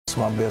It's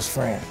my best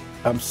friend.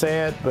 I'm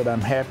sad, but I'm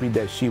happy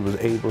that she was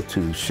able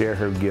to share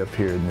her gift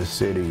here in this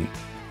city.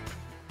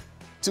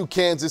 Two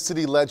Kansas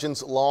City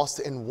legends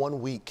lost in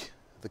 1 week.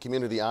 The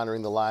community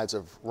honoring the lives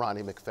of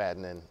Ronald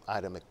McFadden and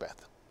Ida McBeth.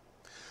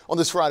 On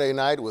this Friday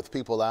night, with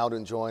people out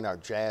enjoying our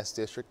jazz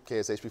district,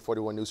 KSHB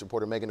 41 News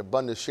reporter Megan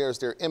Abundis shares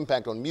their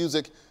impact on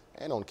music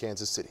and on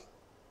Kansas City.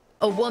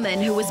 A woman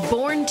who was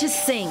born to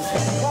sing.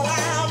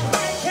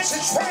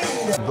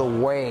 The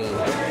way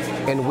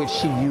in which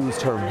she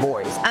used her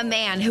voice. A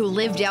man who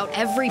lived out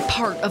every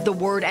part of the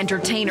word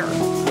entertainer.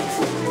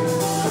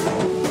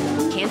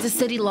 Kansas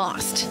City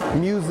lost.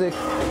 Music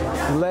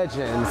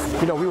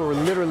legends. You know, we were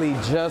literally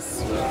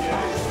just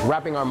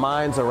wrapping our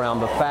minds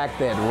around the fact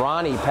that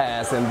Ronnie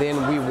passed, and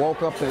then we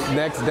woke up the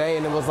next day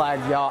and it was like,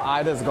 y'all,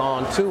 Ida's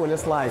gone too, and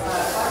it's like,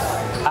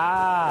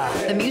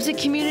 The music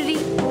community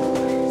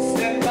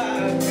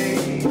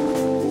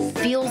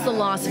feels the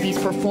loss of these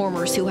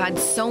performers who had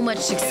so much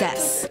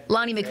success.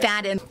 Ronald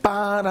McFadden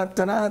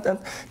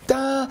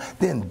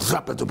Then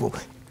drop it to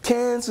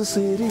Kansas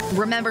City.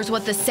 remembers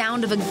what the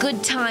sound of a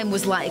good time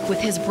was like with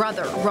his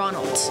brother,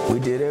 Ronald. We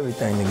did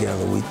everything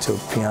together. We took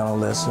piano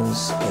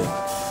lessons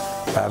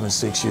at 5 and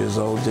 6 years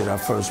old, did our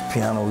first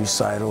piano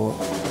recital.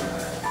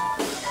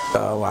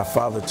 Our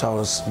father taught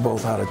us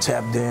both how to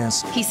tap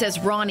dance. He says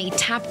Ronnie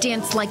tap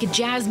danced like a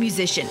jazz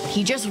musician.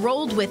 He just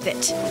rolled with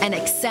it and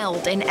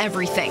excelled in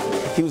everything.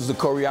 He was the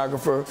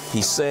choreographer.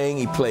 He sang,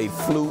 he played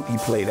flute, he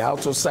played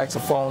alto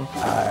saxophone.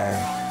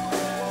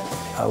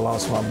 I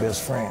lost my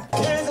best friend.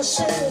 Kansas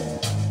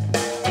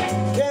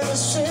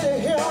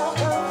City, here I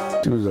come.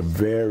 It was a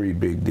very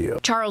big deal.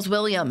 Charles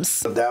Williams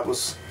That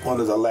was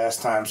one of the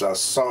last times I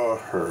saw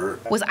her.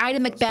 was Ida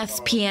McBeth's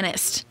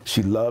pianist.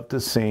 She loved to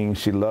sing,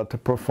 she loved to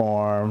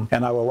perform,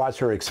 and I would watch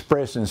her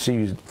expression. She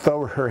would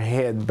throw her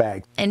head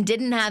back. And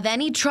didn't have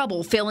any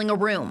trouble filling a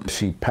room.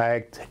 She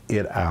packed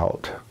it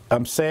out.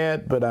 I'm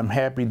sad, but I'm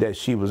happy that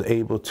she was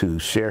able to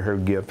share her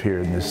gift here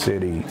in the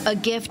city. A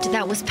gift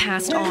that was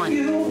passed on.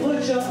 You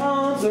put your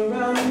arms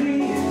around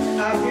me,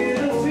 I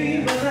get a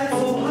fever that's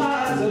so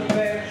hard to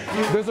bear.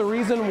 there's a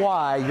reason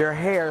why your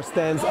hair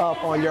stands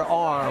up on your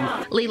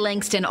arm. Lee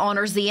Langston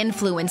honors the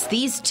influence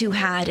these two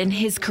had in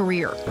his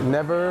career.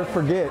 Never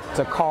forget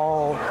to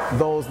call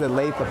those that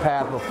laid the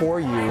path before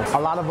you. A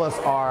lot of us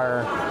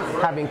are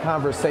having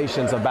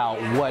conversations about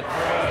what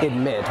it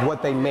meant,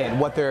 what they meant,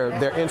 what their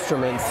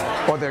instruments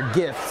or their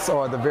gifts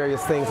or the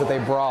various things that they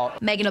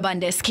brought. Megan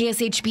Abundis,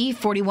 KSHB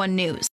 41 News.